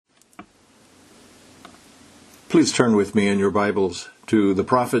Please turn with me in your Bibles to the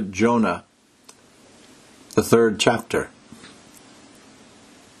prophet Jonah, the 3rd chapter.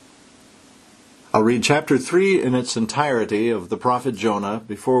 I'll read chapter 3 in its entirety of the prophet Jonah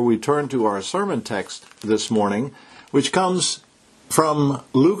before we turn to our sermon text this morning, which comes from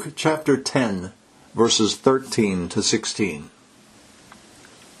Luke chapter 10, verses 13 to 16.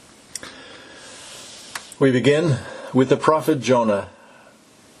 We begin with the prophet Jonah,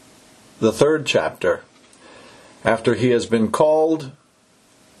 the 3rd chapter. After he has been called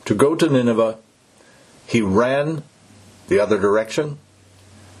to go to Nineveh, he ran the other direction,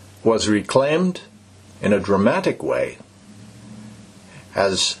 was reclaimed in a dramatic way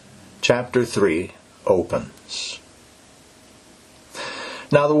as chapter 3 opens.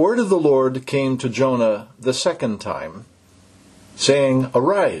 Now the word of the Lord came to Jonah the 2nd time, saying,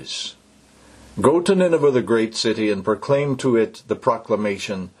 "Arise, go to Nineveh the great city, and proclaim to it the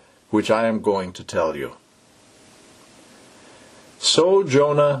proclamation which I am going to tell you." So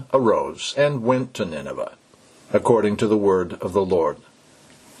Jonah arose and went to Nineveh, according to the word of the Lord.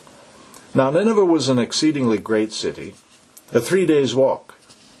 Now Nineveh was an exceedingly great city, a 3 days' walk.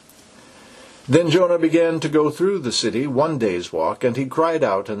 Then Jonah began to go through the city 1 day's walk, and he cried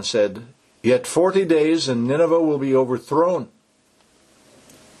out and said, "Yet 40 days, and Nineveh will be overthrown."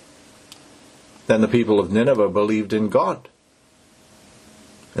 Then the people of Nineveh believed in God,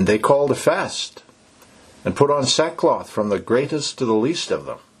 and they called a fast, and put on sackcloth from the greatest to the least of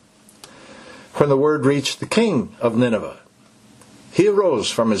them. When the word reached the king of Nineveh, he arose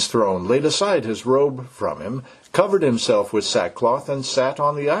from his throne, laid aside his robe from him, covered himself with sackcloth, and sat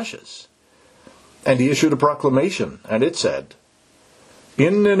on the ashes. And he issued a proclamation, and it said,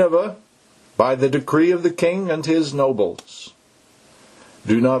 "In Nineveh, by the decree of the king and his nobles,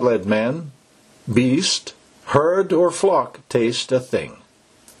 do not let man, beast, herd, or flock taste a thing.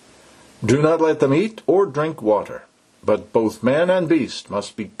 Do not let them eat or drink water, but both man and beast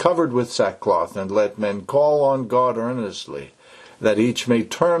must be covered with sackcloth, and let men call on God earnestly, that each may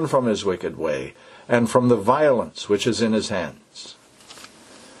turn from his wicked way, and from the violence which is in his hands.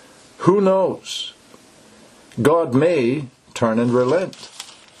 Who knows? God may turn and relent,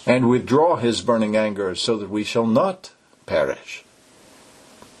 and withdraw his burning anger, so that we shall not perish."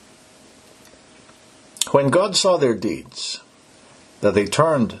 When God saw their deeds, that they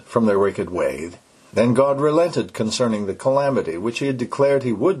turned from their wicked way, then God relented concerning the calamity which he had declared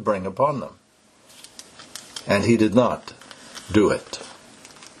he would bring upon them. And he did not do it.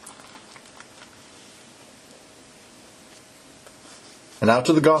 And now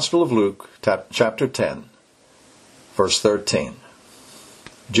to the Gospel of Luke, chapter 10, verse 13.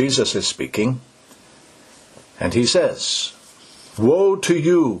 Jesus is speaking, and he says, "Woe to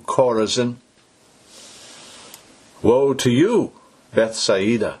you, Chorazin! Woe to you,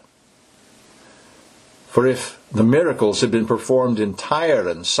 Bethsaida! For if the miracles had been performed in Tyre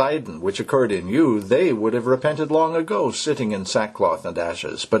and Sidon, which occurred in you, they would have repented long ago, sitting in sackcloth and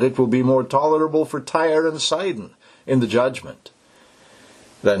ashes. But it will be more tolerable for Tyre and Sidon in the judgment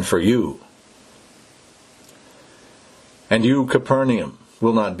than for you. And you, Capernaum,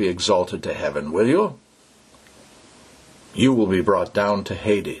 will not be exalted to heaven, will you? You will be brought down to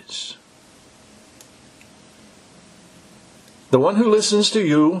Hades. The one who listens to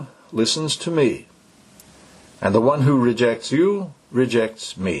you listens to me, and the one who rejects you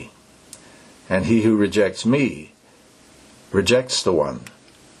rejects me, and he who rejects me rejects the one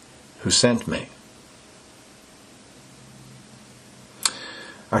who sent me."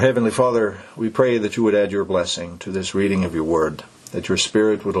 Our Heavenly Father, we pray that you would add your blessing to this reading of your word, that your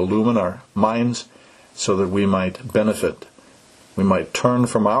Spirit would illumine our minds so that we might benefit, we might turn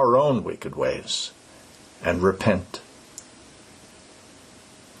from our own wicked ways and repent.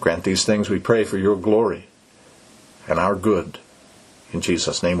 Grant these things, we pray, for your glory and our good. In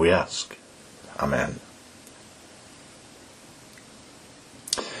Jesus' name we ask. Amen.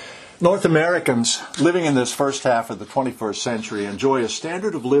 North Americans living in this first half of the 21st century enjoy a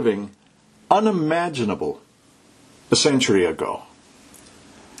standard of living unimaginable a century ago.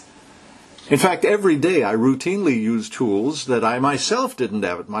 In fact, every day I routinely use tools that I myself didn't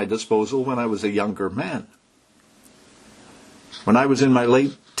have at my disposal when I was a younger man. When I was in my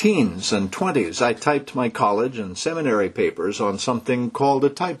late teens and 20s, I typed my college and seminary papers on something called a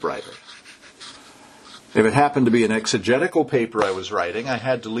typewriter. If it happened to be an exegetical paper I was writing, I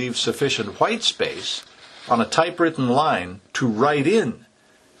had to leave sufficient white space on a typewritten line to write in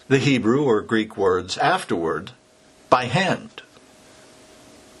the Hebrew or Greek words afterward by hand.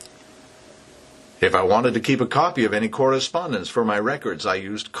 If I wanted to keep a copy of any correspondence for my records, I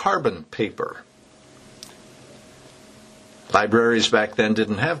used carbon paper. Libraries back then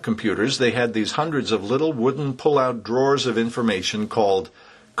didn't have computers. They had these hundreds of little wooden pull-out drawers of information called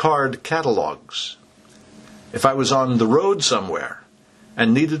card catalogs. If I was on the road somewhere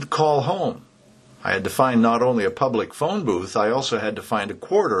and needed to call home, I had to find not only a public phone booth, I also had to find a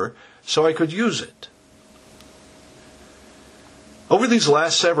quarter so I could use it. Over these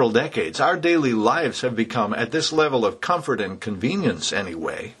last several decades, our daily lives have become, at this level of comfort and convenience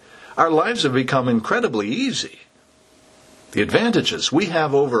anyway, our lives have become incredibly easy. The advantages we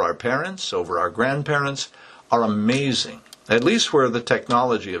have over our parents, over our grandparents, are amazing, at least where the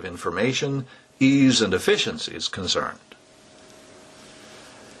technology of information, ease, and efficiency is concerned.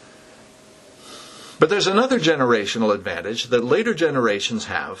 But there's another generational advantage that later generations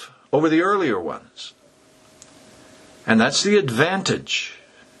have over the earlier ones. And that's the advantage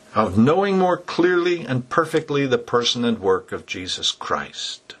of knowing more clearly and perfectly the person and work of Jesus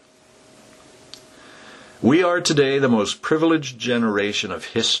Christ. We are today the most privileged generation of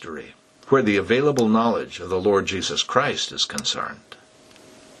history where the available knowledge of the Lord Jesus Christ is concerned.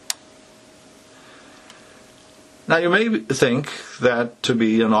 Now you may think that to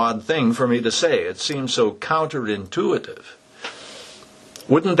be an odd thing for me to say. It seems so counterintuitive.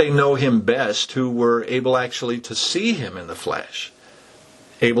 Wouldn't they know him best who were able actually to see him in the flesh,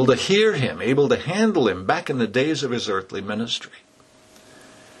 able to hear him, able to handle him back in the days of his earthly ministry?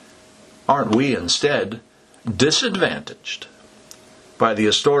 Aren't we instead disadvantaged by the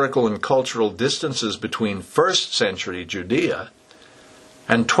historical and cultural distances between 1st century Judea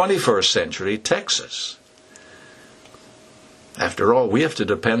and 21st century Texas? After all, we have to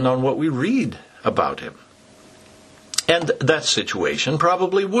depend on what we read about him. And that situation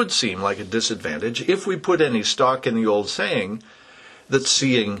probably would seem like a disadvantage if we put any stock in the old saying that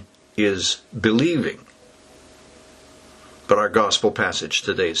seeing is believing. But our gospel passage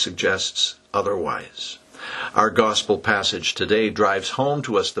today suggests otherwise. Our gospel passage today drives home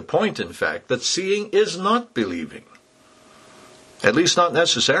to us the point, in fact, that seeing is not believing. At least not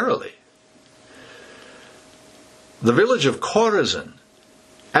necessarily. The village of Chorazin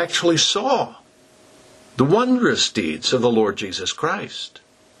actually saw the wondrous deeds of the Lord Jesus Christ.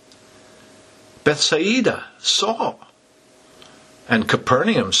 Bethsaida saw. And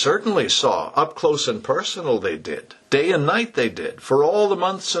Capernaum certainly saw. Up close and personal they did. Day and night they did. For all the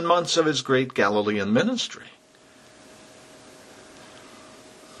months and months of his great Galilean ministry.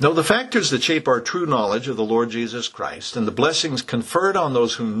 Now, the factors that shape our true knowledge of the Lord Jesus Christ and the blessings conferred on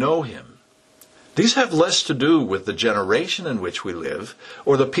those who know him, these have less to do with the generation in which we live,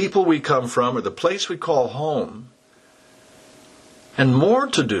 or the people we come from, or the place we call home, and more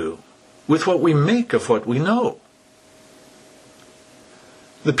to do with what we make of what we know.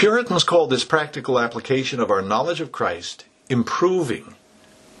 The Puritans called this practical application of our knowledge of Christ improving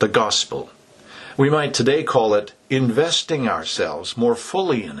the gospel. We might today call it investing ourselves more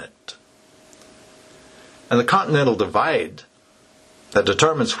fully in it. And the continental divide that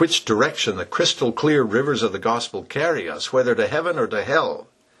determines which direction the crystal clear rivers of the gospel carry us, whether to heaven or to hell,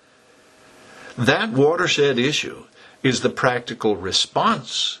 that watershed issue is the practical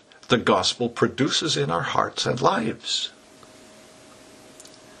response the gospel produces in our hearts and lives.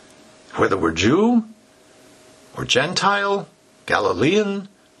 Whether we're Jew or Gentile, Galilean,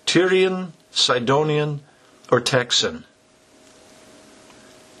 Tyrian, Sidonian, or Texan,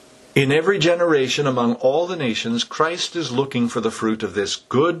 in every generation among all the nations, Christ is looking for the fruit of this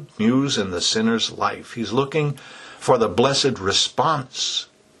good news in the sinner's life. He's looking for the blessed response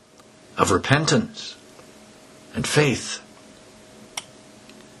of repentance and faith.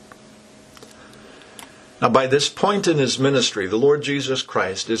 Now, by this point in his ministry, the Lord Jesus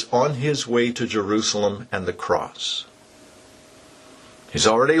Christ is on his way to Jerusalem and the cross. He's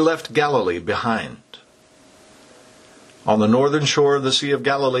already left Galilee behind. On the northern shore of the Sea of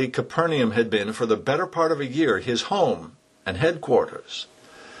Galilee, Capernaum had been, for the better part of a year, his home and headquarters.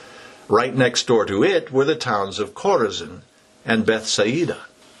 Right next door to it were the towns of Chorazin and Bethsaida.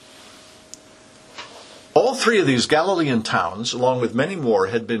 All three of these Galilean towns, along with many more,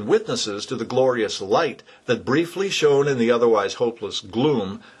 had been witnesses to the glorious light that briefly shone in the otherwise hopeless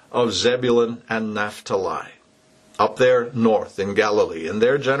gloom of Zebulun and Naphtali. Up there north in Galilee, in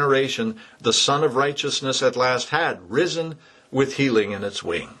their generation, the Son of Righteousness at last had risen with healing in its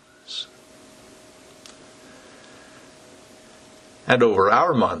wings. And over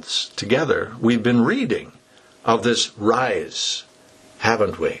our months together, we've been reading of this rise,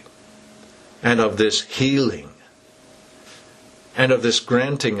 haven't we? And of this healing, and of this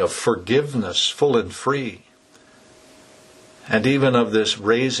granting of forgiveness full and free, and even of this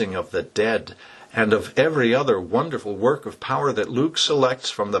raising of the dead, and of every other wonderful work of power that Luke selects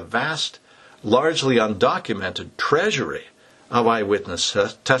from the vast, largely undocumented treasury of eyewitness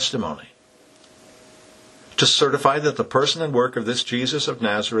testimony to certify that the person and work of this Jesus of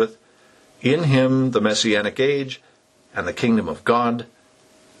Nazareth, in him the Messianic age and the kingdom of God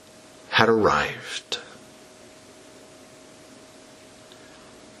had arrived.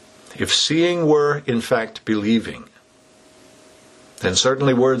 If seeing were in fact believing, then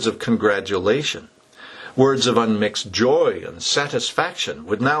certainly words of congratulation, words of unmixed joy and satisfaction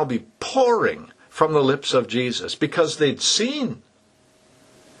would now be pouring from the lips of Jesus because they'd seen.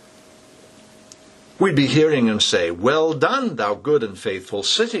 We'd be hearing him say, "Well done, thou good and faithful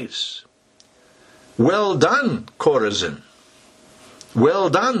cities. Well done, Chorazin. Well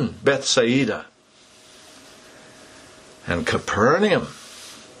done, Bethsaida. And Capernaum,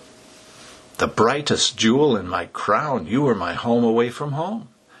 the brightest jewel in my crown, you are my home away from home.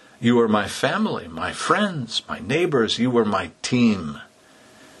 You are my family, my friends, my neighbors. You are my team.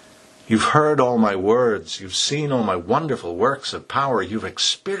 You've heard all my words. You've seen all my wonderful works of power. You've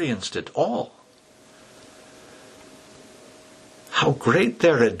experienced it all. How great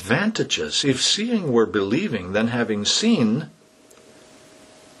their advantages. If seeing were believing, then having seen,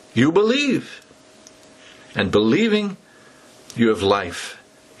 you believe. And believing, you have life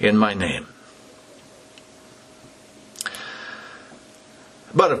in my name."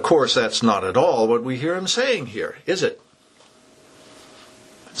 But of course, that's not at all what we hear him saying here, is it?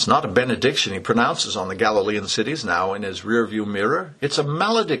 It's not a benediction he pronounces on the Galilean cities now in his rearview mirror. It's a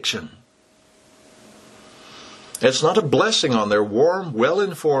malediction. It's not a blessing on their warm,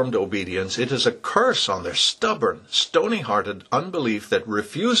 well-informed obedience. It is a curse on their stubborn, stony-hearted unbelief that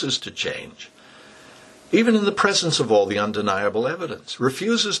refuses to change, even in the presence of all the undeniable evidence,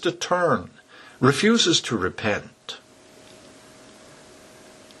 refuses to turn, refuses to repent.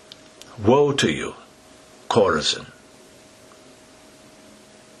 Woe to you, Chorazin.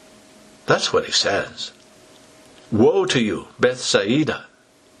 That's what he says. Woe to you, Bethsaida.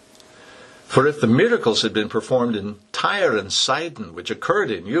 For if the miracles had been performed in Tyre and Sidon, which occurred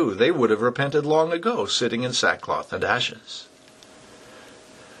in you, they would have repented long ago, sitting in sackcloth and ashes.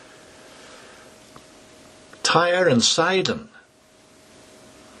 Tyre and Sidon,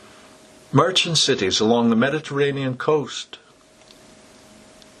 merchant cities along the Mediterranean coast,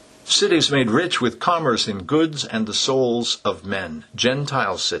 cities made rich with commerce in goods and the souls of men,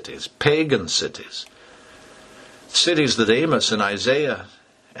 Gentile cities, pagan cities, cities that Amos and Isaiah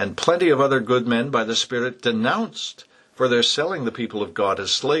and plenty of other good men by the Spirit denounced for their selling the people of God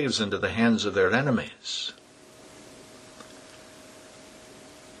as slaves into the hands of their enemies.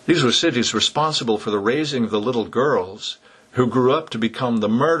 These were cities responsible for the raising of the little girls who grew up to become the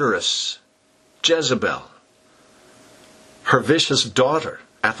murderous Jezebel, her vicious daughter,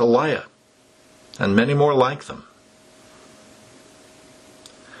 Athaliah, and many more like them.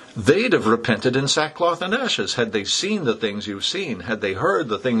 They'd have repented in sackcloth and ashes had they seen the things you've seen, had they heard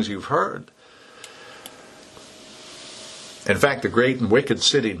the things you've heard. In fact, the great and wicked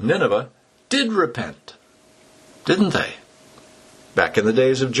city Nineveh did repent, didn't they? Back in the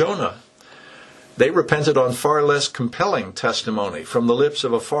days of Jonah, they repented on far less compelling testimony from the lips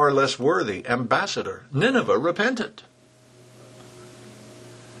of a far less worthy ambassador. Nineveh repented.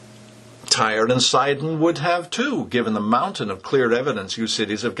 Tyre and Sidon would have too, given the mountain of clear evidence you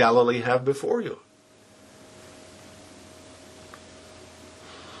cities of Galilee have before you.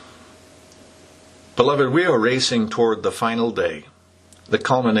 Beloved, we are racing toward the final day, the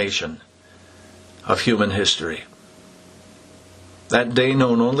culmination of human history. That day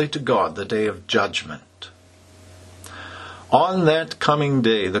known only to God, the day of judgment. On that coming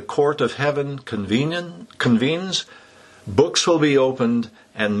day, the court of heaven convenes, books will be opened,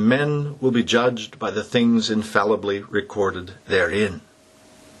 and men will be judged by the things infallibly recorded therein.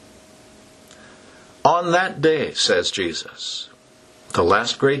 On that day, says Jesus, the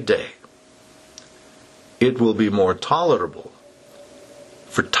last great day, it will be more tolerable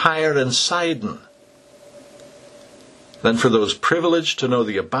for Tyre and Sidon than for those privileged to know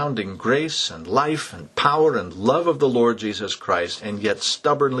the abounding grace and life and power and love of the Lord Jesus Christ, and yet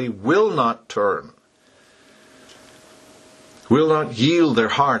stubbornly will not turn, will not yield their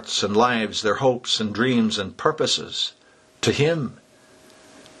hearts and lives, their hopes and dreams and purposes to Him,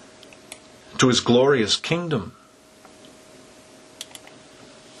 to His glorious kingdom.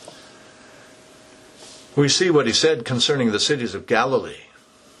 We see what He said concerning the cities of Galilee,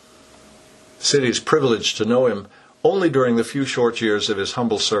 cities privileged to know Him only during the few short years of His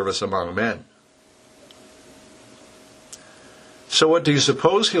humble service among men. So what do you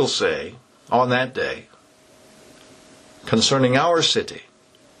suppose He'll say on that day concerning our city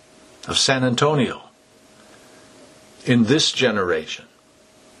of San Antonio in this generation,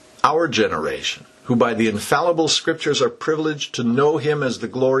 our generation, who by the infallible Scriptures are privileged to know him as the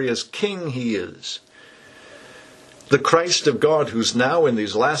glorious King he is. The Christ of God, who's now in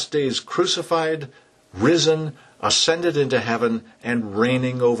these last days crucified, risen, ascended into heaven, and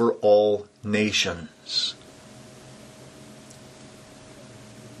reigning over all nations.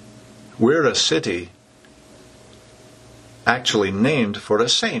 We're a city actually named for a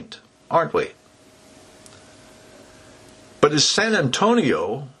saint, aren't we? But is San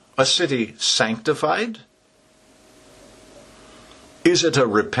Antonio a city sanctified? Is it a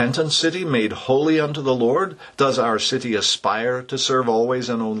repentant city made holy unto the Lord? Does our city aspire to serve always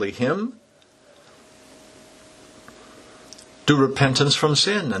and only Him? Do repentance from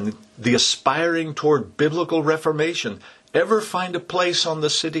sin and the aspiring toward biblical reformation ever find a place on the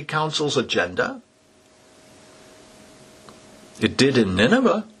city council's agenda? It did in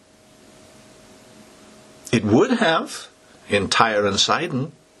Nineveh. It would have in Tyre and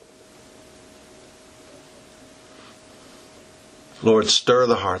Sidon. Lord, stir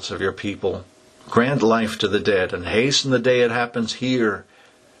the hearts of your people. Grant life to the dead and hasten the day it happens here.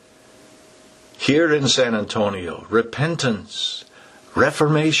 Here in San Antonio. Repentance.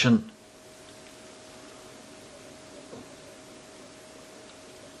 Reformation.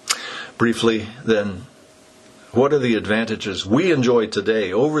 Briefly, then, what are the advantages we enjoy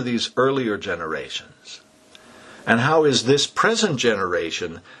today over these earlier generations? And how is this present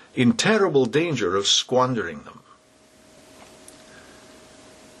generation in terrible danger of squandering them?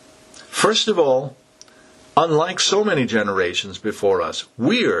 First of all, unlike so many generations before us,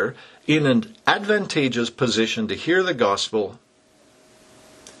 we're in an advantageous position to hear the gospel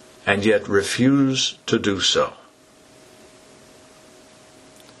and yet refuse to do so.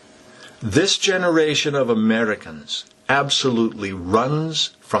 This generation of Americans absolutely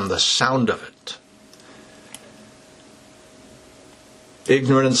runs from the sound of it.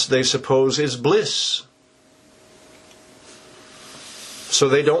 Ignorance, they suppose, is bliss. So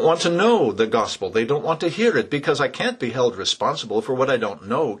they don't want to know the gospel. They don't want to hear it because I can't be held responsible for what I don't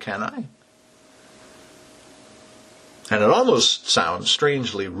know, can I? And it almost sounds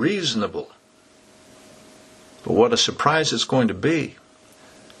strangely reasonable. But what a surprise it's going to be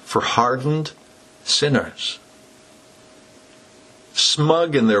for hardened sinners.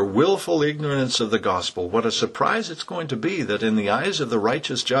 Smug in their willful ignorance of the gospel, what a surprise it's going to be that in the eyes of the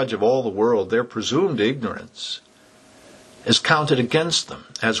righteous judge of all the world, their presumed ignorance is counted against them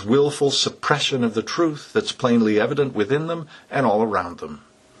as willful suppression of the truth that's plainly evident within them and all around them.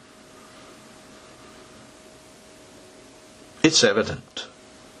 It's evident.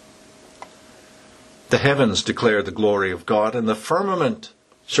 The heavens declare the glory of God, and the firmament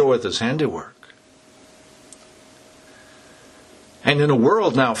showeth his handiwork. And in a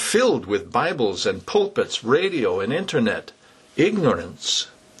world now filled with Bibles and pulpits, radio and internet, ignorance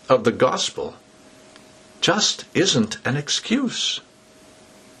of the gospel just isn't an excuse.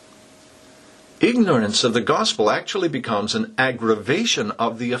 Ignorance of the gospel actually becomes an aggravation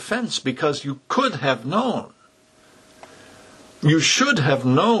of the offense because you could have known. You should have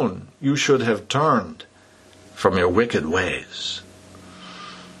known. You should have turned from your wicked ways.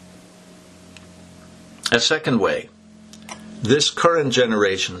 A second way, this current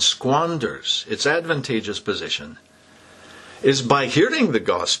generation squanders its advantageous position is by hearing the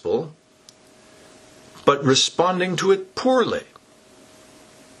gospel but responding to it poorly.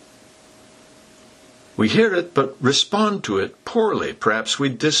 We hear it but respond to it poorly. Perhaps we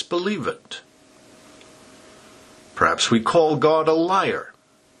disbelieve it. Perhaps we call God a liar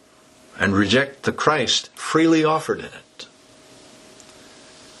and reject the Christ freely offered in it.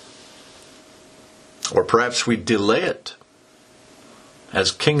 Or perhaps we delay it,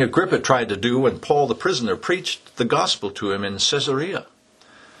 as King Agrippa tried to do when Paul the prisoner preached the gospel to him in Caesarea.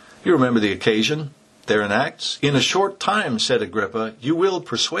 You remember the occasion there in Acts? In a short time, said Agrippa, you will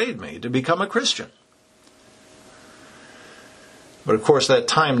persuade me to become a Christian. But of course that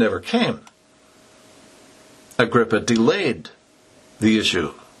time never came. Agrippa delayed the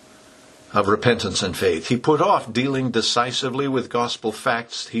issue of repentance and faith. He put off dealing decisively with gospel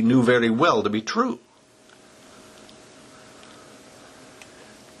facts he knew very well to be true.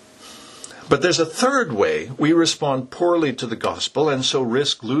 But there's a third way we respond poorly to the gospel and so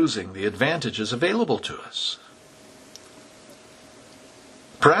risk losing the advantages available to us.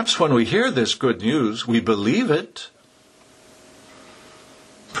 Perhaps when we hear this good news, we believe it.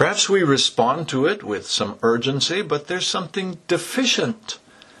 Perhaps we respond to it with some urgency, but there's something deficient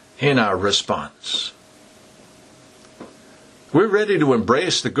in our response. We're ready to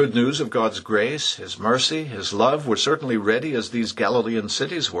embrace the good news of God's grace, His mercy, His love. We're certainly ready, as these Galilean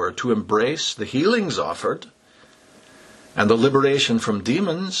cities were, to embrace the healings offered and the liberation from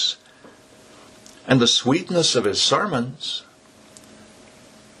demons and the sweetness of his sermons.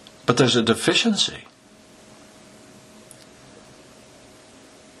 But there's a deficiency.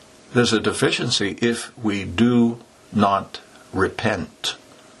 There's a deficiency if we do not repent.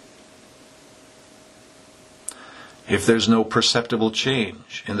 If there's no perceptible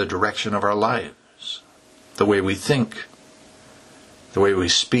change in the direction of our lives, the way we think, the way we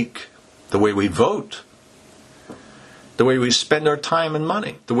speak, the way we vote, the way we spend our time and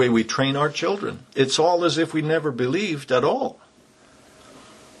money, the way we train our children, it's all as if we never believed at all.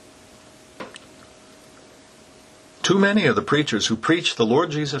 Too many are the preachers who preach the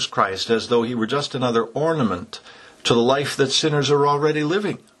Lord Jesus Christ as though he were just another ornament to the life that sinners are already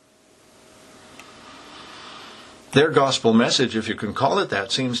living. Their gospel message, if you can call it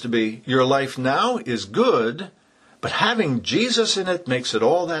that, seems to be, your life now is good, but having Jesus in it makes it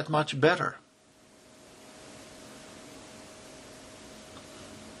all that much better.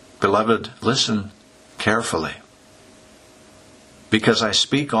 Beloved, listen carefully, because I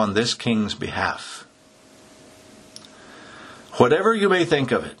speak on this king's behalf. Whatever you may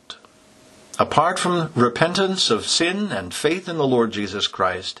think of it, apart from repentance of sin and faith in the Lord Jesus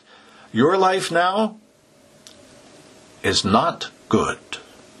Christ, your life now is not good.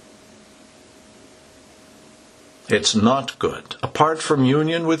 It's not good. Apart from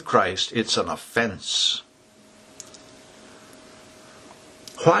union with Christ, it's an offense.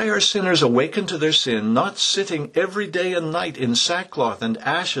 Why are sinners awakened to their sin, not sitting every day and night in sackcloth and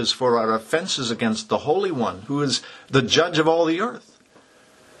ashes for our offenses against the Holy One, who is the judge of all the earth?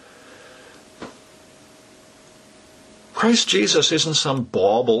 Christ Jesus isn't some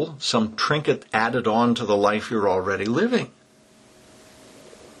bauble, some trinket added on to the life you're already living.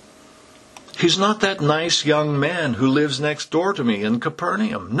 He's not that nice young man who lives next door to me in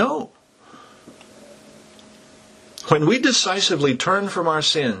Capernaum. No. When we decisively turn from our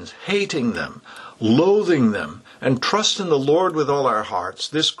sins, hating them, loathing them, and trust in the Lord with all our hearts,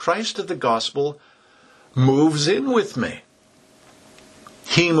 this Christ of the gospel moves in with me.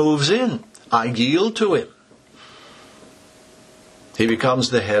 He moves in. I yield to him. He becomes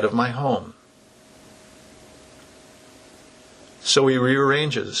the head of my home. So he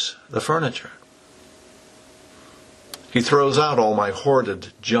rearranges the furniture. He throws out all my hoarded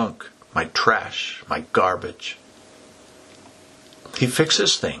junk, my trash, my garbage. He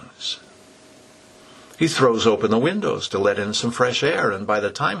fixes things. He throws open the windows to let in some fresh air, and by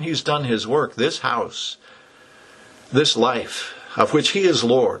the time he's done his work, this house, this life, of which he is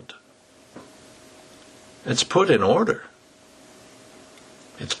Lord, it's put in order.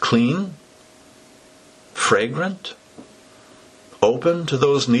 It's clean, fragrant, open to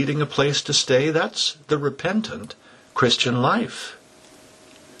those needing a place to stay. That's the repentant Christian life.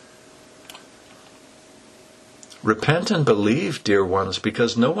 Repent and believe, dear ones,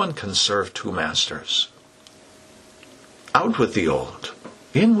 because no one can serve two masters. Out with the old,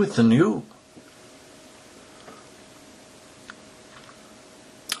 in with the new.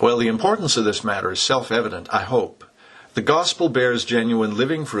 Well, the importance of this matter is self-evident, I hope. The gospel bears genuine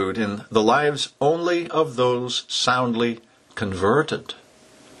living fruit in the lives only of those soundly converted.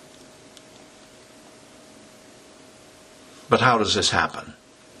 But how does this happen?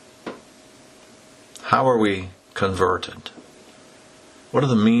 How are we converted? What are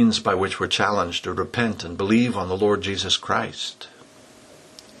the means by which we're challenged to repent and believe on the Lord Jesus Christ?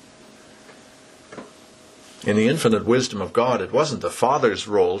 In the infinite wisdom of God, it wasn't the Father's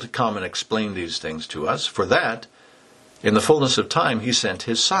role to come and explain these things to us. For that, in the fullness of time, he sent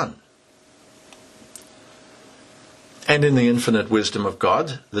his Son. And in the infinite wisdom of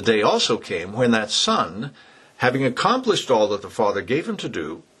God, the day also came when that Son, having accomplished all that the Father gave him to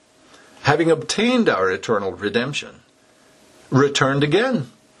do, having obtained our eternal redemption, returned again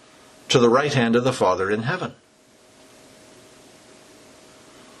to the right hand of the Father in heaven.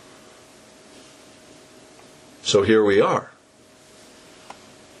 So here we are.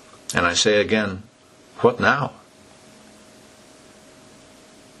 And I say again, what now?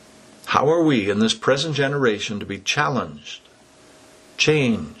 How are we in this present generation to be challenged,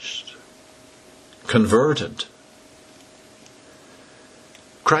 changed, converted?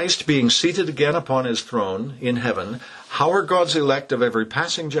 Christ being seated again upon his throne in heaven, how are God's elect of every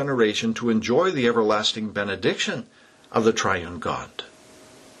passing generation to enjoy the everlasting benediction of the triune God?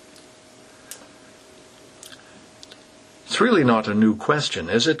 It's really not a new question,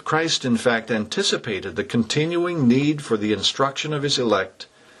 is it? Christ, in fact, anticipated the continuing need for the instruction of his elect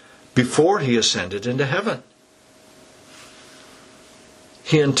before he ascended into heaven.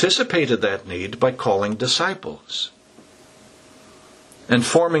 He anticipated that need by calling disciples and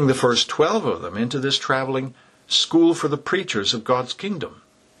forming the first 12 of them into this traveling school for the preachers of God's kingdom.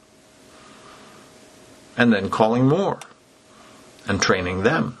 and then calling more, and training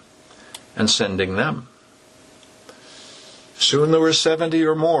them, and sending them. Soon there were 70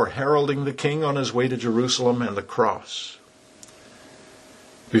 or more heralding the king on his way to Jerusalem and the cross.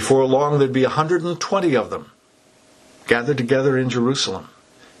 Before long there'd be 120 of them gathered together in Jerusalem,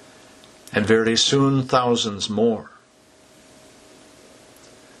 and very soon thousands more.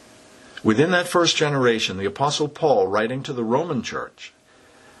 Within that first generation, the Apostle Paul, writing to the Roman church,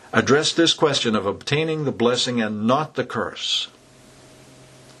 addressed this question of obtaining the blessing and not the curse.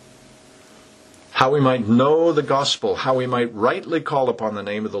 How we might know the gospel, how we might rightly call upon the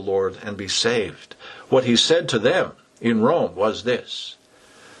name of the Lord and be saved. What he said to them in Rome was this: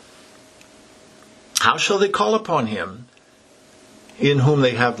 how shall they call upon him in whom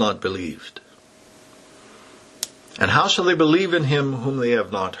they have not believed? And how shall they believe in him whom they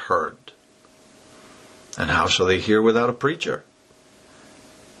have not heard? And how shall they hear without a preacher?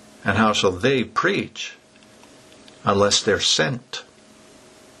 And how shall they preach unless they're sent?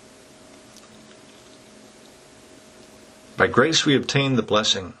 By grace we obtain the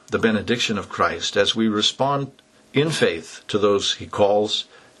blessing, the benediction of Christ, as we respond in faith to those he calls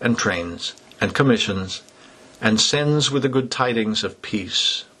and trains and commissions and sends with the good tidings of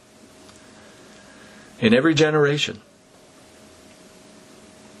peace. In every generation,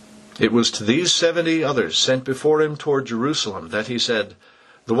 it was to these 70 others sent before him toward Jerusalem that he said,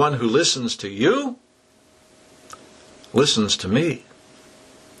 "The one who listens to you listens to me,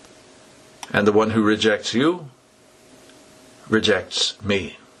 and the one who rejects you rejects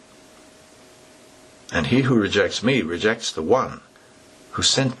me. And he who rejects me rejects the one who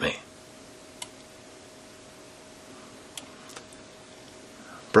sent me."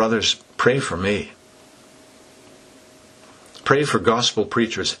 Brothers, pray for me. Pray for gospel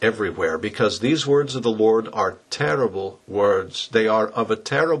preachers everywhere, because these words of the Lord are terrible words. They are of a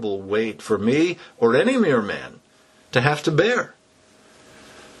terrible weight for me or any mere man to have to bear.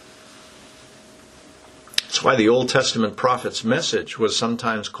 That's why the Old Testament prophet's message was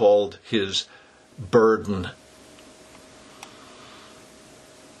sometimes called his burden.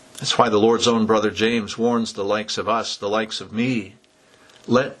 That's why the Lord's own brother James warns the likes of us, the likes of me,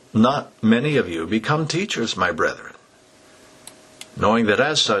 "Let not many of you become teachers, my brethren, knowing that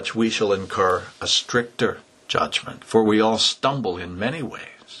as such we shall incur a stricter judgment, for we all stumble in many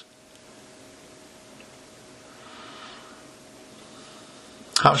ways."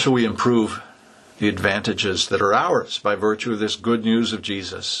 How shall we improve the advantages that are ours by virtue of this good news of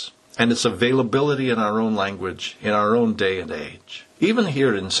Jesus and its availability in our own language, in our own day and age, even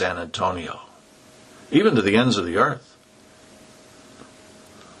here in San Antonio, even to the ends of the earth?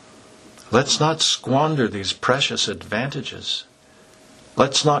 Let's not squander these precious advantages.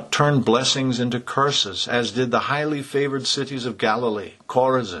 Let's not turn blessings into curses, as did the highly favored cities of Galilee,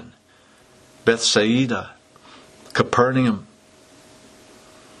 Chorazin, Bethsaida, Capernaum.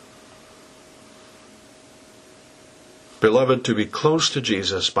 Beloved, to be close to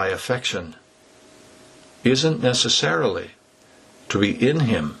Jesus by affection isn't necessarily to be in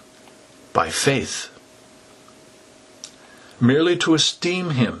him by faith. Merely to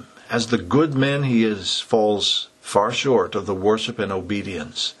esteem him as the good man he is falls far short of the worship and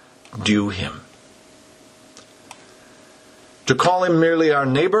obedience due him. To call him merely our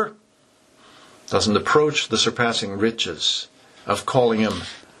neighbor doesn't approach the surpassing riches of calling him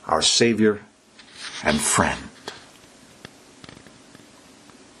our Savior and friend.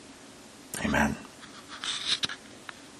 Amen.